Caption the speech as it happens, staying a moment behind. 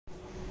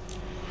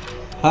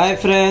Hi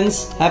friends,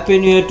 happy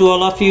new year to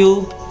all of you.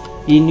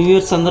 ఈ new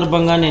year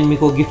సందర్భంగా నేను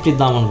మీకు ఒక గిఫ్ట్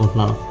ఇద్దాం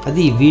అనుకుంటున్నాను. అది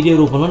ఈ వీడియో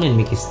రూపంలో నేను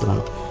మీకు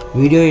ఇస్తున్నాను.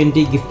 వీడియో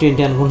ఏంటి, గిఫ్ట్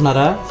ఏంటి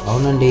అనుకుంటున్నారా?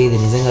 అవునండి, ఇది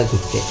నిజంగా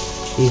గిఫ్టే.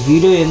 ఈ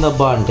వీడియో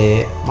ఏందబ్బా అంటే,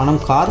 మనం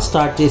కార్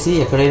స్టార్ట్ చేసి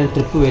ఎక్కడైనా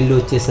ట్రిప్ వెళ్ళి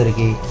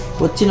వచ్చేసరికి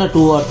వచ్చిన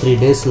 2 or 3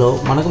 డేస్లో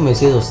మనకు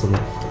మెసేజ్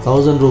వస్తుంది,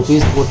 1000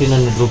 రూపీస్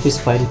 1400 రూపీస్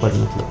ఫైన్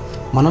పడినట్లు.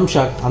 మనం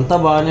షాక్. అంతా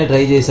బాగానే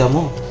డ్రైవ్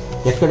చేసాము,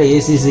 ఎక్కడ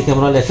ఏసీసీ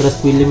కెమెరాలు, ఎక్కడ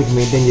స్పీడ్ లిమిట్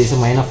మెయింటైన్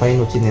చేసాము, అయినా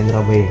ఫైన్ వచ్చింది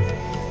హైదరాబాద్.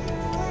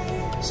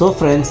 సో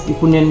ఫ్రెండ్స్,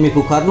 ఇప్పుడు నేను మీకు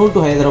Kurnool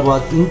to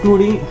Hyderabad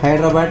including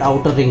Hyderabad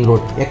outer ring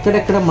road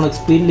ఎక్కడెక్కడ మనకు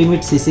స్పీడ్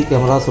లిమిట్ సీసీ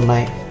కెమెరాస్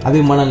ఉన్నాయి, అవి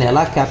మనల్ని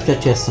ఎలా క్యాప్చర్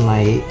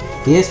చేస్తున్నాయి,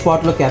 ఏ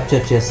స్పాట్లో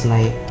క్యాప్చర్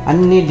చేస్తున్నాయి,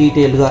 అన్నీ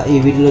డీటెయిల్గా ఈ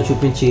వీడియోలో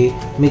చూపించి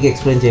మీకు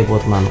ఎక్స్ప్లెయిన్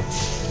చేయబోతున్నాను.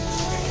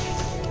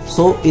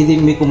 సో ఇది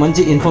మీకు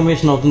మంచి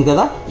ఇన్ఫర్మేషన్ అవుతుంది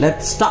కదా.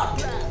 Let's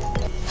start.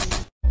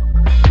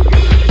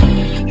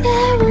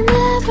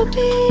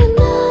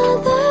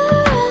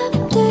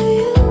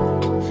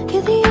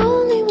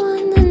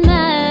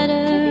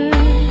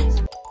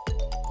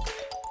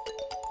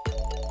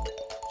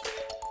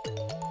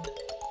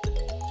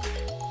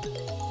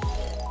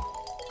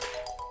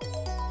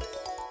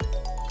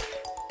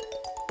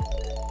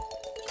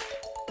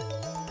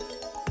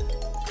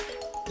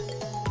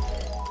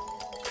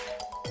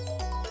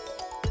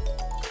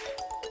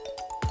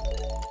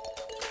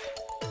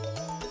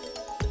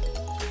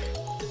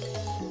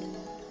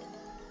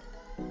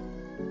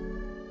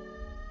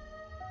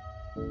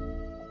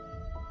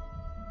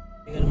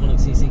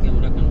 మనకు సీసీ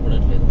కెమెరా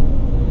కనపడట్లేదు.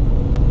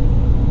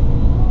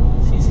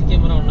 సీసీ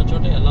కెమెరా ఉన్న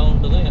చోట ఎలా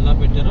ఉంటుందో, ఎలా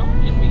పెట్టారో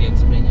నేను మీకు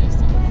ఎక్స్ప్లెయిన్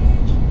చేస్తాను.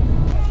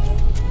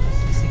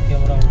 సీసీ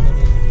కెమెరా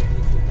ఉంటుందో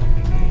చూద్దాం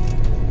మీకు.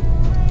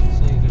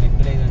 సో ఇక్కడ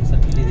ఎక్కడైనా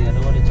సర్కిల్, ఇది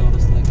ఎర్రవాడి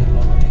చౌరస్తా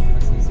దగ్గరలో ఇక్కడ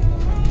సీసీ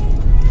కెమెరా.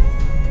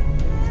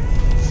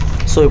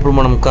 సో ఇప్పుడు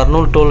మనం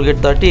కర్నూలు టోల్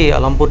గేట్ దాటి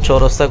అలంపూర్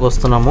చౌరస్తాకి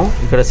వస్తున్నాము.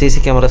 ఇక్కడ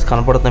సీసీ కెమెరాస్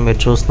కనపడుతున్నాయి,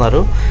 మీరు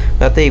చూస్తున్నారు.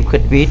 అయితే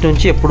ఇక్కడ వీటి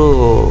నుంచి ఎప్పుడు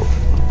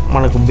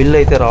మనకు బిల్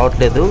అయితే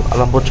రావట్లేదు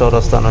అలంపూర్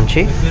చౌరస్తా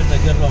నుంచి.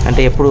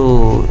 అంటే ఎప్పుడు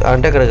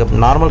అంటే అక్కడ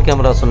నార్మల్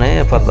కెమెరాస్ ఉన్నాయి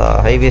for the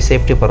highway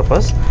safety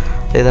purpose,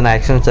 ఏదైనా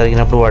యాక్సిడెంట్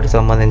జరిగినప్పుడు వాటికి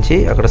సంబంధించి.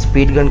 అక్కడ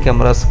speed gun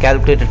cameras,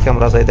 calculated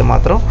cameras అయితే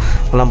మాత్రం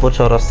అలంపూర్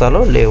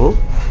చౌరస్తాలో లేవు.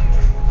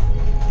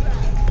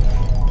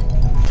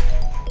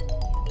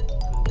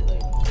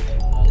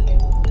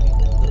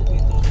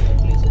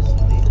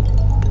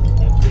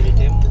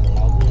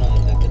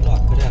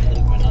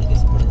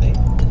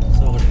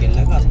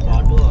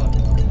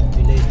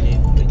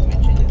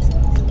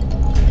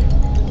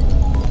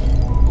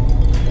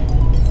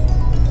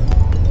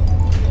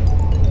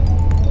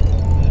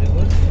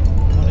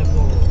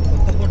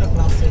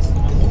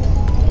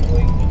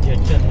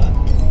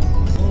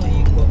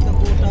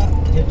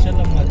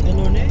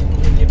 మధ్యలోనే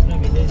నేను చెప్పిన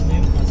విలేజ్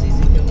నేమ్, ఆ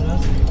సీసీ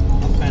కెమెరాస్,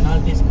 ఆ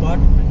పెనాల్టీ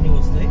స్పాట్ అన్నీ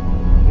వస్తాయి.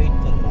 Wait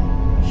for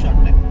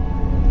short time.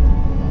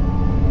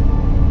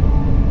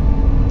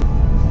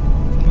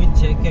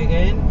 Check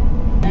again.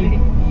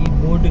 ఈ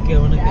బోర్డుకి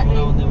ఏమైనా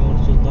కెమెరా ఉందేమో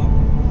చూద్దాం.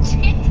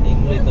 నేను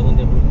కూడా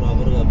ఇంతకుముందు ఎప్పుడు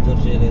ప్రాపర్గా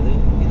అబ్జర్వ్ చేయలేదు.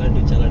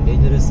 ఇలాంటివి చాలా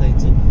డేంజరస్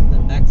సైన్స్.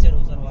 దాని బ్యాక్ సైడ్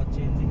ఒకసారి వాచ్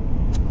చేయండి.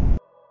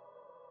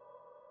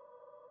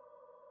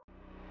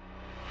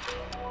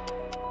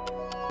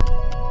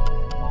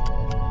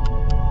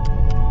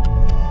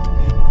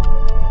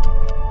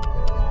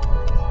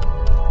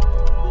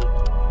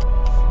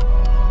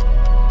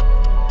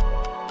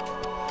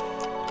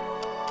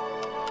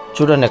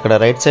 చూడండి, అక్కడ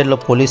రైట్ సైడ్లో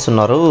పోలీసు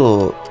ఉన్నారు.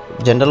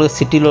 జనరల్గా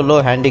సిటీలలో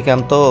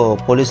హ్యాండిక్యామ్తో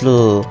పోలీసులు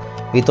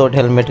వితౌట్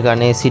హెల్మెట్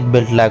కానీ, సీట్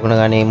బెల్ట్ లేకుండా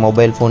కానీ,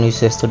 మొబైల్ ఫోన్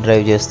యూస్ చేస్తూ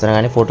డ్రైవ్ చేస్తున్నా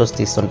కానీ ఫొటోస్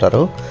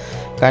తీస్తుంటారు.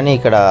 కానీ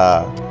ఇక్కడ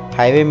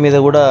హైవే మీద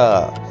కూడా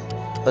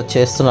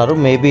చేస్తున్నారు.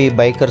 Maybe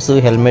bikers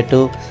helmet,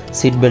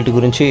 seat belt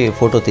గురించి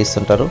ఫోటో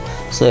తీస్తుంటారు.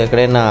 సో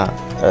ఎక్కడైనా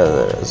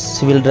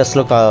సివిల్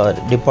డ్రెస్లో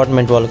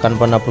డిపార్ట్మెంట్ వాళ్ళు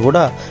కనపడినప్పుడు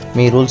కూడా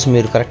మీ రూల్స్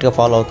మీరు కరెక్ట్గా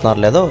ఫాలో అవుతున్నారు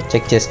లేదో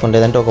చెక్ చేసుకోండి.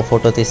 లేదంటే ఒక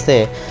ఫోటో తీస్తే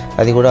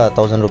అది కూడా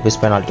 1000 రూపీస్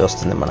పెనాల్టీ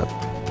వస్తుంది మనకు.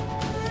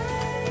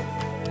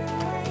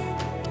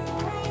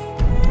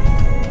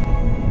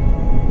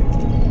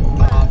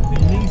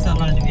 బిల్డింగ్స్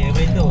అలాంటివి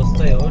ఏవైతే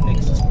వస్తాయో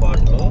నెక్స్ట్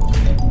స్పాట్లో,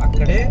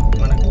 అక్కడే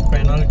మనకు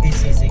పెనాల్టీ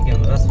సీసీ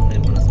కెమెరాస్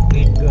ఉన్నాయి, మన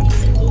స్పీడ్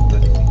గన్స్తో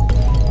కలిపి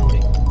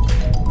ఇంక్లూడింగ్.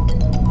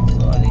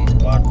 సో అది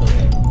స్పాట్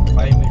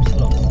 5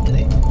 minutesలో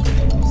వస్తుంది.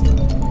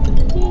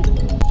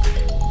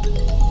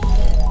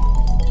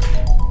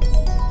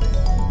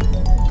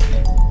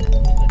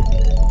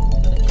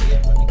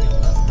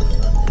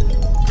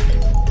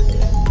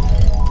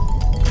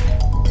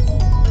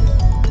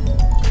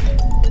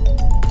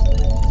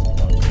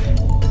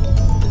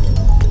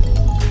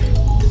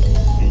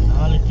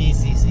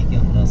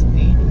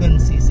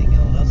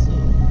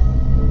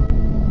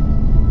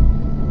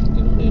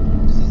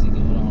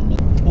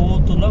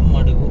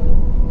 మడుగు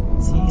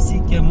సీసీ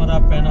కెమెరా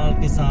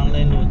పెనాల్టీస్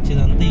ఆన్లైన్లో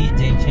వచ్చేదంతా ఈ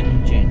జంక్షన్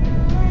నుంచి అండి.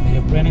 మీరు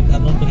ఎప్పుడైనా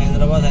కర్నూలు టు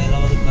హైదరాబాద్,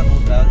 హైదరాబాద్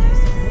కర్నూలు ట్రావెల్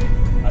చేస్తారు,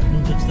 అటు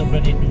నుంచి వచ్చేటప్పుడు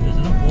ఇటు నుంచి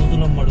వచ్చిన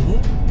పోతుల మడుగు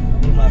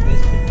మీరు నా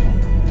బేస్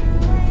పెట్టుకోండి.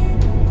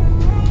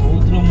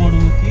 పోతుల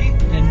మడుగుకి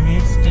 10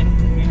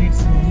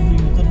 minutes ముందు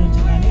యువతల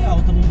నుంచి కానీ,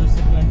 అవతల నుంచి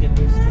వస్తే 10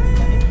 minutes ముందు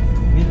కానీ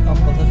మీరు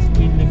కంపల్సరీ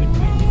స్పీడ్ లిమిట్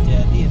మెయింటైన్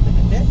చేయాలి.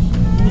 ఎందుకంటే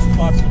 2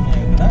 spots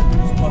ఉన్నాయి, అక్కడ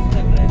 2 spots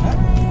ఎక్కడైనా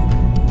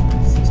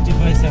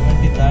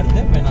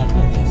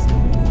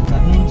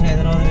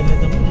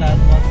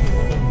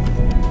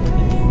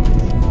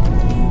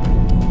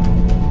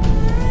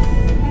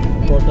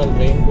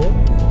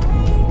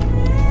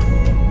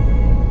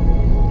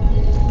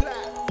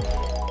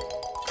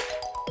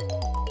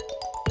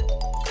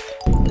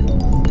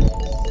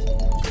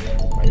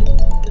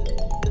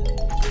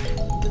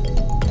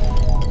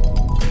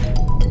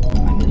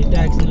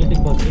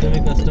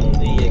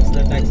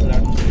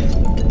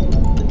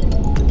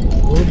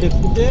రోడ్డు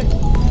ఎక్కితే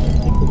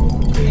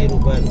 1000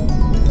 రూపాయలు.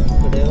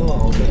 ఇక్కడేమో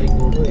అవుటర్ రింగ్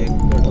రోడ్డు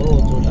ఎక్కడో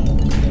చోట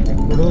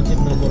ఎక్కడో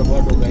చిన్న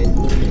పొరపాటు ఒక 5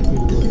 కిలోమీటర్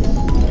స్పీడ్ రోడ్డు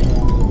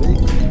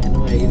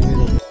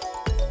 85,000.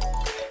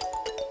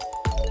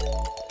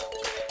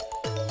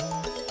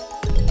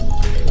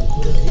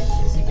 చూడండి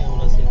సీసీ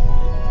కెమెరాస్.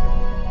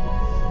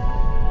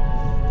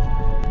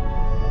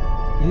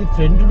 ఇది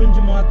ఫ్రంట్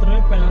నుంచి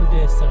మాత్రమే పెనాల్టీ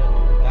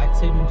వేస్తాడండి, బ్యాక్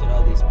సైడ్ నుంచి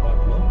రాదు. ఈ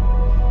స్పాట్లో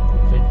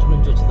ఫ్రంట్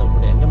నుంచి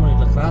వచ్చేటప్పుడు అంటే మనం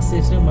ఇట్లా క్రాస్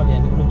చేసినా మళ్ళీ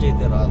వెనక నుంచి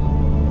అయితే రాదు.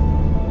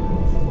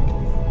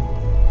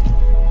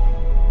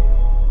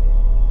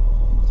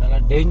 చాలా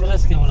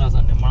డేంజరస్ కెమెరాస్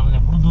అండి, మనల్ని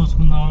ఎప్పుడు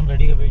దోసుకుందామని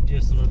రెడీగా వెయిట్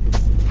చేస్తున్నట్టు.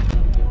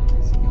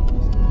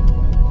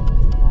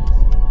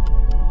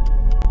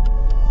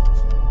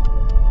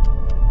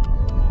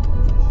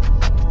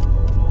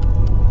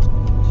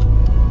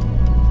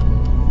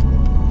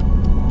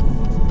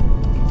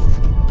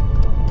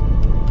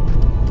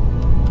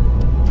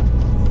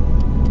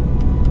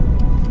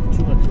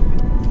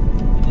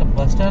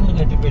 బస్ స్టాండ్లు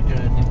కట్టి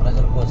పెట్టాడండి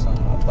ప్రజల కోసం.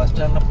 బస్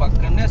స్టాండ్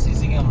పక్కనే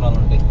సీసీ కెమెరాలు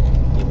ఉంటాయి.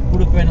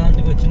 ఎప్పుడు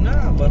పెనాల్టీకి వచ్చినా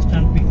బస్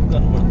స్టాండ్ పిక్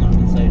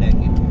కనబడుతుంది సైడ్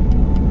యాంగిల్.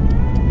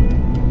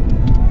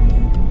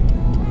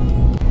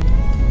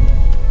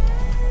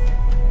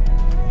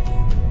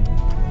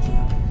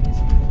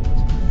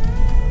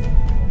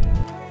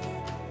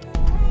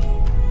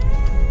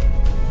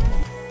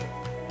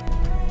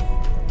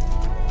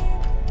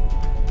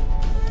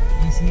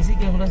 ఈ సీసీ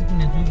కెమెరాస్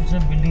నేను చూపించిన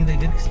బిల్డింగ్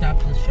దగ్గరికి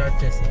స్టార్ట్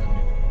చేస్తానండి.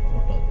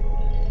 ఫోటో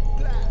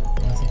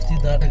 60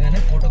 దాటగానే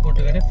ఫోటో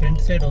కొట్టగానే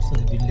ఫ్రంట్ సైడ్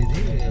వస్తుంది బిల్. ఇది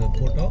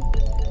ఫోటో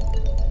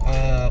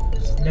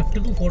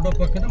లెఫ్ట్కు ఫోటో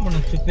పక్కన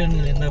మనం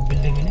చూపాను నిన్న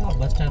బిల్డింగ్ని ఆ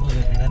బస్ స్టాండ్లో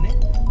పెట్టాడని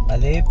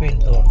అదే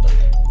పెయింట్తో ఉంటుంది.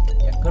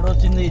 ఎక్కడ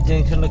వచ్చింది ఈ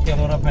జంక్షన్లో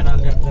కెమెరా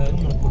పెనాల్టీ అంటే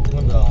మనం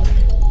పుట్టుకొని రావాలి.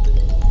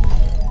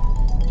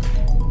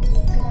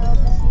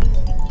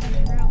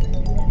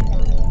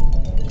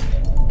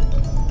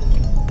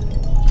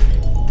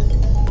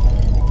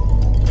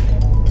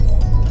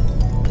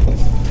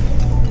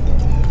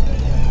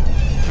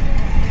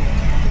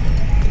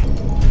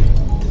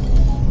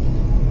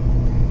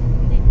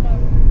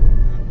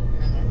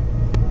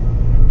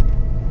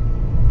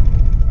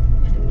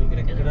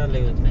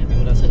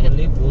 కెమెరాస్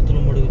వెళ్ళి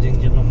పోతులమడుగు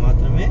జంక్షన్లో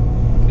మాత్రమే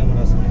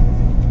కెమెరాస్ ఉన్నాయి.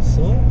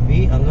 So be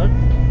alert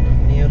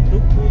near to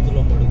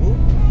పోతులమడుగు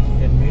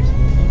 10 minutes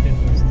ముందు 10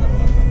 మినిట్స్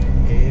తర్వాత.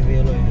 ఏ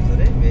వేలో అయినా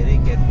సరే వెరీ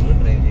కేర్ఫుల్గా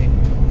డ్రైవ్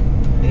చేయండి.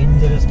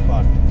 డేంజరస్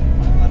స్పాట్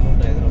మన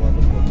కర్నూలు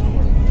హైదరాబాద్లో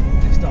పోతులమడుగు.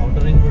 Next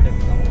outer ring road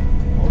ఎక్కుతాము.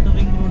 Outer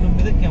ring road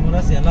మీద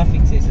కెమెరాస్ ఎలా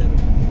ఫిక్స్ చేశారు,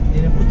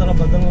 నేను ఎప్పుడు తల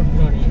బద్దలు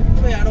కొట్టుకున్నాను.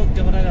 ఎప్పుడు ఏడో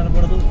కెమెరా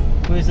కనపడదు,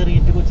 పోయేసరికి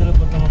ఇంటికి వచ్చారు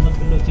కొంతమంది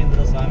పిల్లలు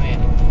వచ్చిందిరా స్వామి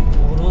అని.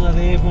 ఒకరోజు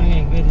అదే పనిగా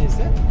ఎంక్వైరీ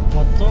చేస్తే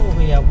మొత్తం ఒక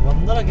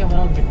 100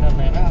 కెమెరాలు పెట్టారు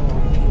నాయన.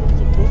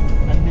 చుట్టూ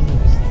అన్ని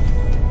చూపిస్తాను.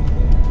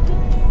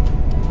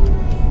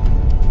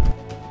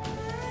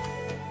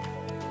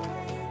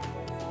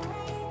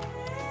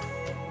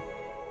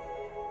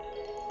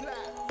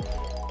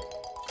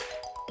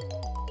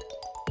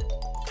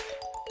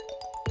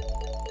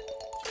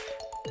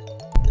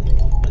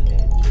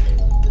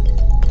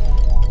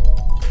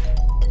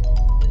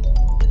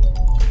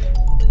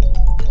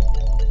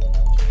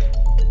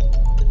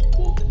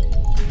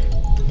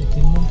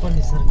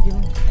 తిమ్మంపల్లి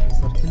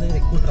సర్కిల్ దగ్గర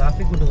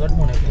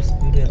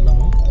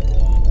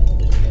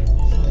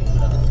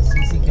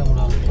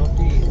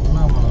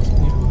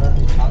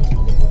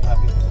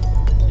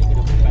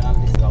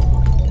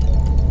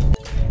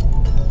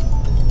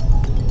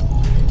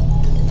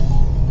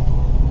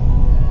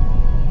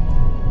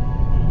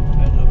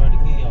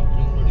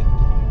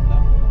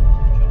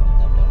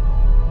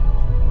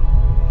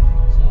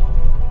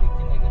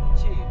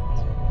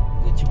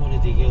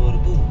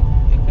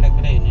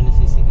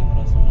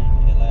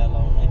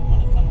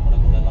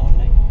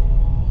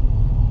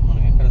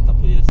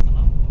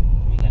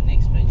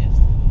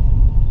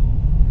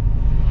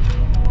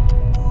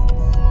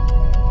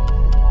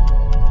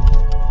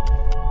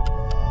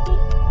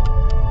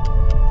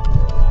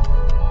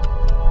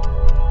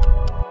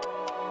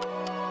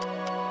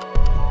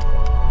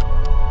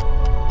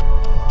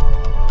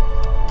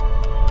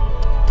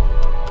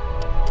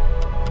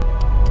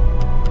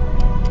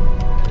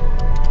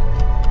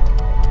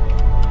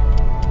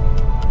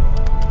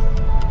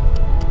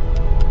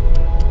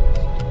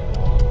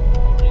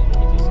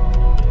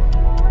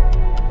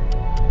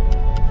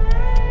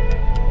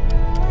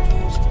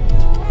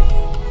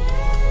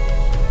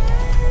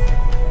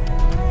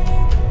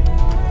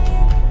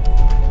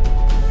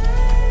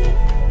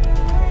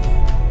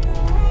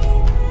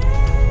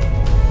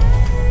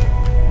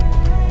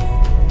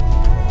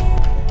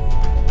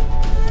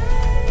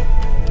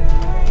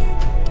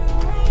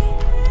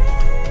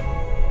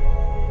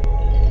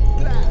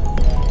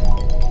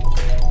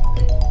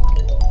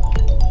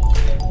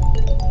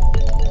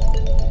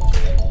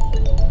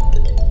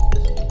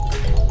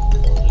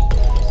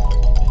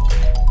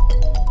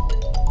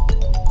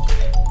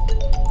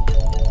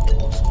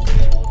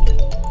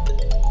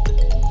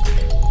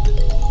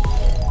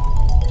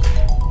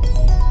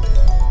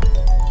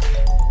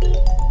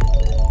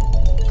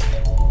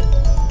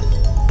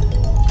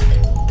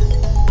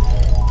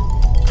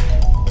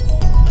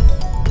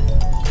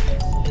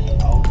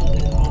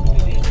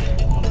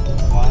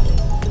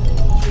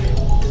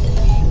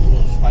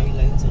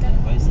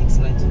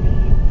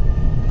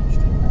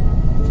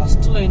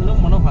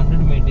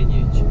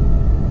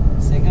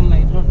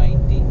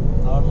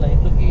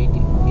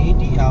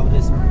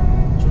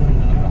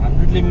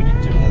లిమిట్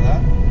ఇచ్చాడు కదా,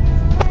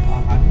 ఆ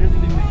 100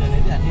 లిమిట్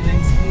అనేది అన్ని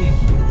లైన్స్కి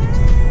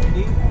ఇచ్చాడు.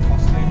 ఓన్లీ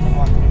ఫస్ట్ లైన్లో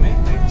మాత్రమే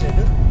రైట్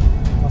సైడ్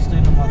ఫస్ట్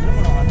లైన్లో మాత్రమే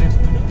మనం 100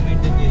 స్పీడ్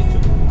మెయింటైన్ చేయొచ్చు.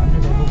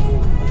 100 అబవ్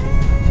పోకూడదు.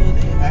 సో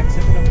అది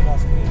యాక్సెప్టబుల్ ఆ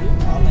స్పీడ్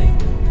ఆ లైన్.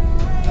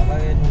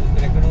 అలాగే నువ్వు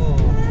ఇక్కడెక్కడో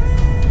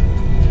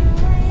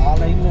ఆ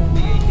లైన్లో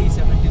ఉండి 80,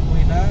 70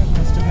 పోయినా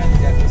కష్టమే.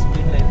 అది అక్కడ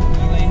స్పీడ్ లైన్.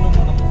 ఈ లైన్లో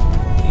మనం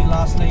ఈ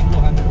లాస్ట్ లైన్లో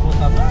 100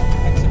 పోతామా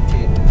యాక్సెప్ట్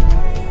చేయాలి.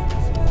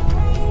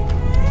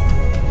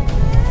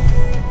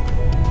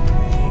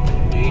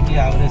 80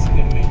 యావరేజ్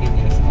స్పీడ్ మెయింటైన్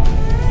చేస్తాం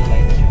ఈ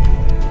లైన్స్.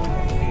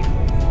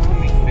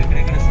 మీకు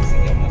ఎక్కడెక్కడ సీసీ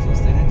కెమెరాస్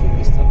వస్తేనే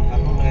చూపిస్తాను.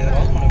 కర్నూలు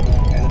హైదరాబాద్, మనం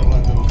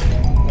హైదరాబాద్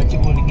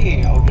గచ్చిబౌలికి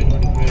అవుట్ రింగ్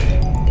రోడ్ ఇప్పుడే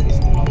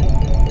తీసుకున్నాము.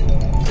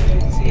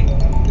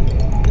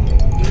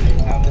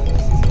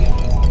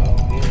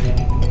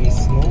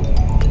 స్లో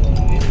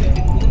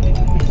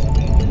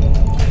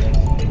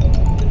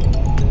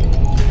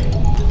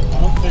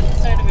మనం ఫ్రంట్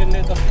సైడ్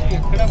వెళ్ళేటప్పుడు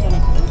ఎక్కడ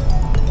మనకు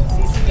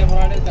సీసీ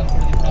కెమెరా అనేది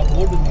కనపడదు. ఇప్పుడు ఆ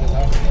బోర్డు ఉంది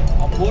కదా,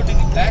 ఆ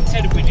బోర్డుకి బ్యాక్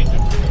సైడ్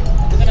పెట్టింటాడు.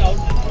 అందుకని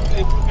అవుట్ రింగ్ రోడ్లో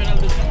ఎప్పుడు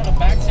పెనాల్టీ వచ్చినా మన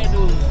బ్యాక్ సైడ్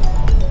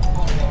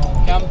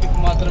క్యాంపింగ్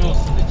మాత్రమే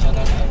వస్తుంది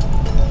చాలా.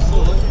 సో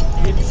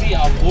ఎక్సి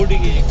ఆ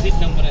బోర్డుకి ఎగ్జిట్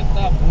నెంబర్ ఎంత,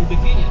 ఆ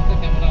బోర్డుకి ఎంత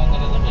కెమెరా ఉందో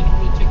లేదో నేను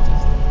ఇప్పుడు చెక్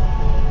చేస్తాను.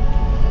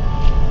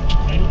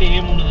 ఫ్రంట్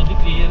ఏముండదండి,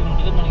 క్లియర్గా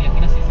ఉంటుంది. మనకి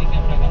ఎక్కడ సీసీ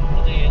కెమెరా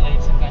కనపడదు, ఏ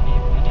లైట్స్ కానీ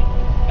కానీ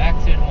బ్యాక్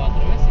సైడ్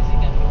మాత్రమే సీసీ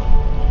కెమెరా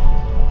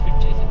ఫిట్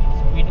చేసేది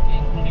స్పీడ్కి,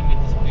 including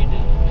with speed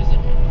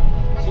measurement.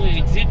 So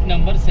exit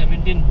number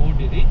 17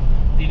 board ఇది.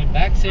 దీని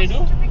బ్యాక్ సైడ్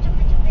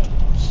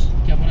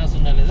కెమెరాస్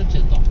ఉన్నా లేదో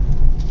చేద్దాం.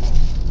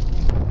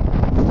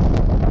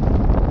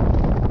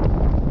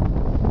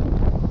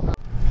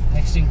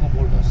 నెక్స్ట్ ఇంకో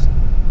బోర్డు వస్తుంది.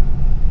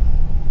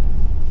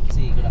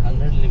 ఇక్కడ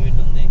 100 లిమిట్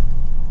ఉంది.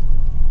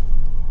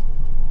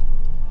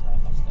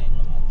 ఫస్ట్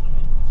లైన్లో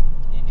మాత్రమే.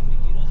 నేను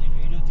మీకు ఈరోజు ఈ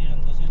వీడియో తీయడం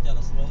కోసం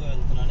చాలా స్లోగా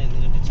వెళ్తున్నాను.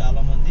 ఎందుకంటే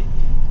చాలామంది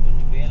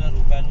కొన్ని వేల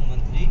రూపాయలు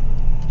మంత్లీ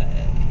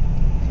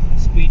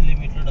స్పీడ్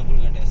లిమిట్లో డబ్బులు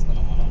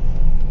కట్టేస్తున్నాం మనం.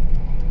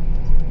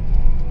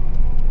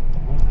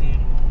 బోర్డు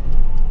తీయండి.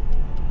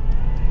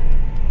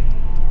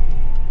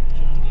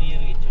 చూడండి,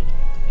 క్లియర్గా ఇచ్చాడు.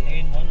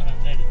 Line 1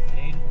 100,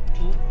 line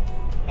 2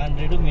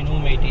 100,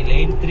 minimum 80,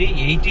 line 3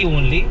 80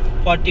 only,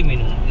 40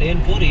 minimum,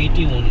 line 4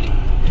 80 only.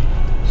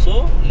 So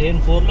line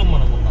 4లో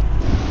మనం ఉన్నాం.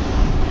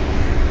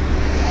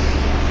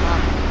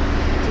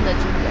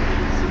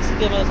 CC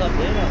camera sir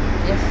Dena?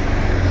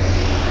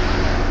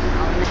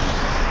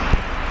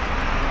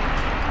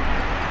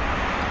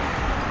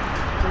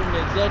 చూడండి,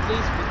 ఎగ్జాక్ట్లీ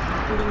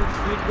ఇప్పుడు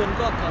స్పీడ్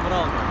కనుక ఆ కెమెరా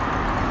ఉంది.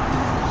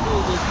 సో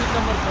ఇది ఎగ్జిట్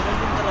నెంబర్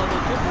 17 తర్వాత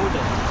వచ్చే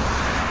board.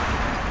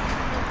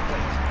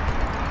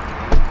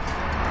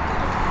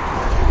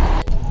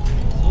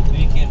 So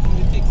be careful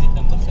with exit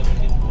number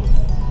 17 board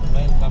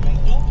while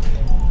coming to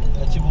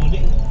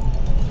Gachibowli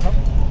from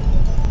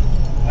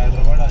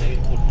Hyderabad are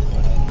airport.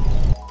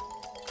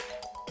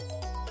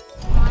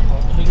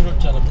 Out ring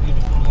road చాలా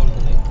బ్యూటిఫుల్గా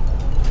ఉంటుంది.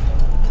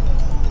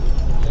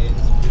 Beautiful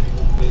lines,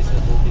 beautiful place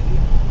road ఇది.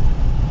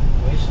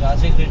 వైఎస్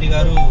రాజశేఖర రెడ్డి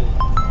గారు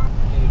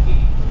దీనికి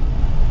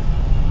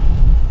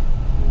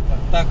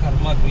కర్త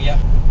కర్మ క్రియ.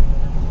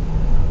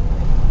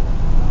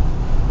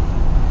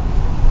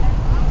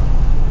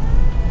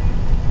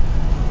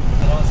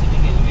 తర్వాత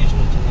సిట్టింగ్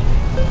ఎలివేషన్ వచ్చిందండి.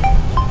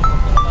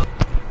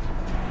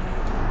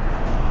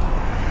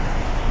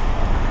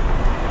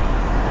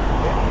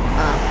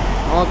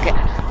 ఓకే,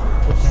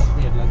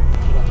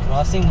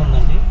 క్రాసింగ్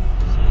ఉందండి.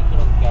 సో ఇక్కడ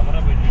ఒక కెమెరా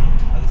పెట్టాడు.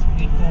 అది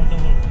స్పీడ్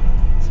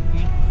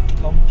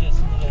కౌంట్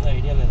చేస్తుందో లేదా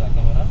ఐడియా లేదా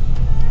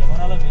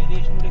కెమెరాలో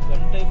వేరియేషన్ కూడా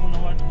గన్ టైప్ ఉన్న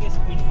వాటికి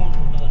స్పీడ్ కౌంట్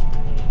ఉంటుంది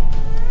అనుకుంటుంది.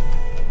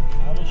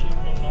 ఆరో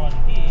షేప్లో ఉన్న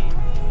వాటికి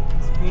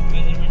స్పీడ్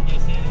మెజర్మెంట్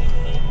చేసే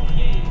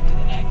ఓన్లీ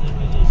ఏదైనా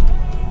యాక్సిడెంట్ చూస్తుంది.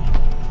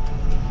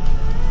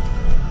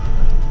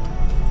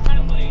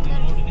 నెంబర్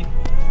 18 రోడ్ ఇది.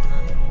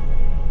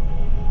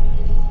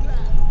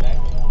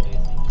 బ్యాక్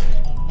వేసి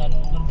దాని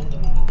ముందర బోర్డు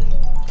ఉంటుంది.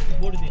 ఈ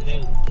బోర్డు ఇది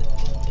లేదు.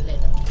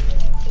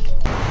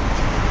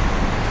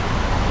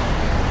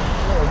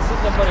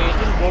 ఎగ్జిట్ నెంబర్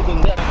 18 బోర్డు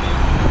ఉంది.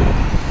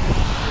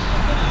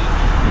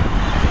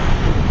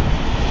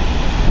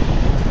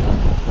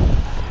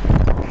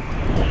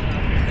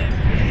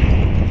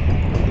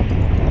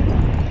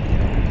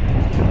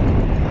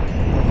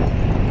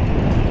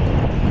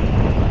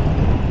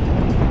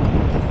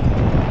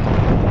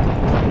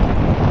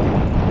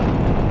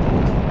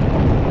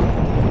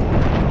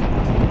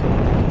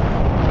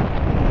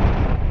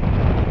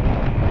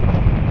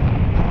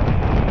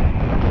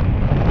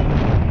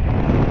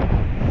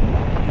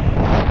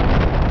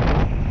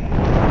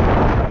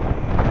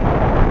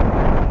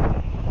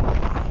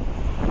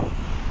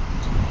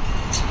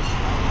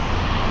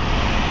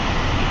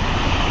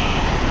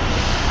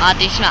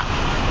 తీసిన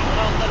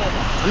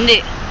ఉంది.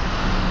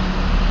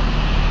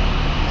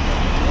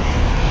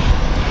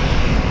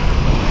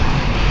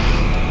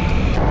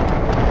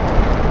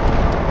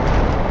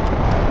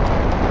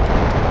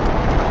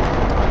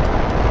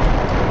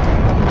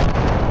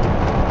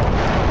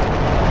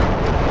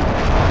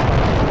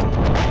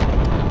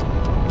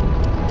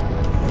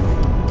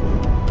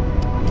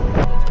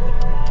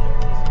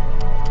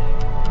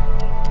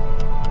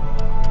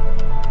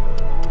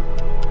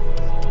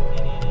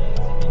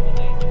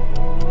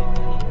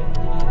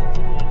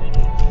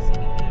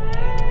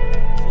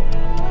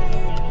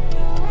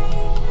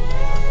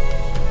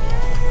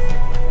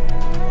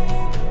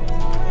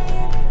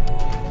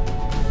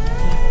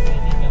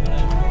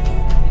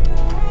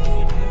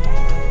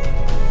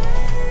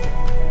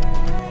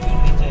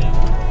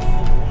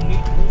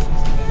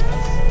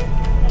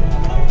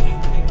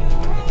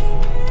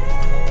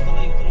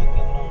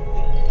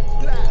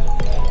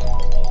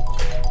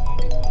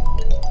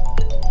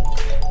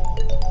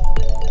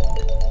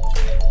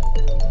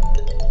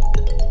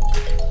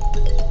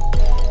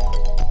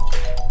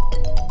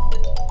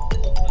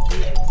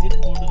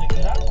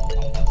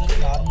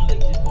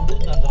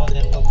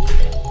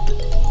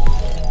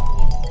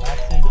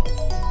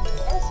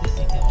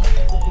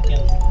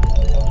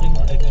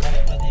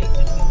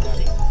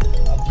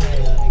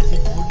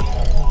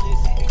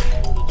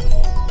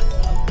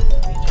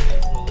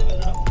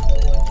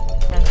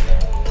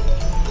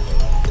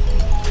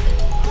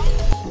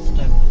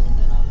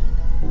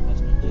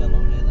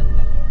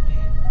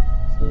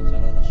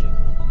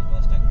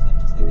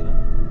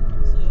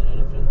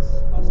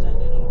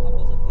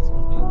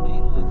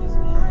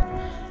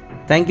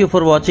 Thank you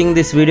for watching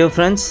this video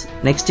friends.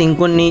 Next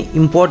ఇంకొన్ని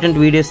ఇంపార్టెంట్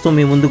వీడియోస్తో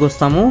మీ ముందుకు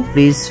వస్తాము.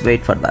 Please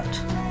wait for that.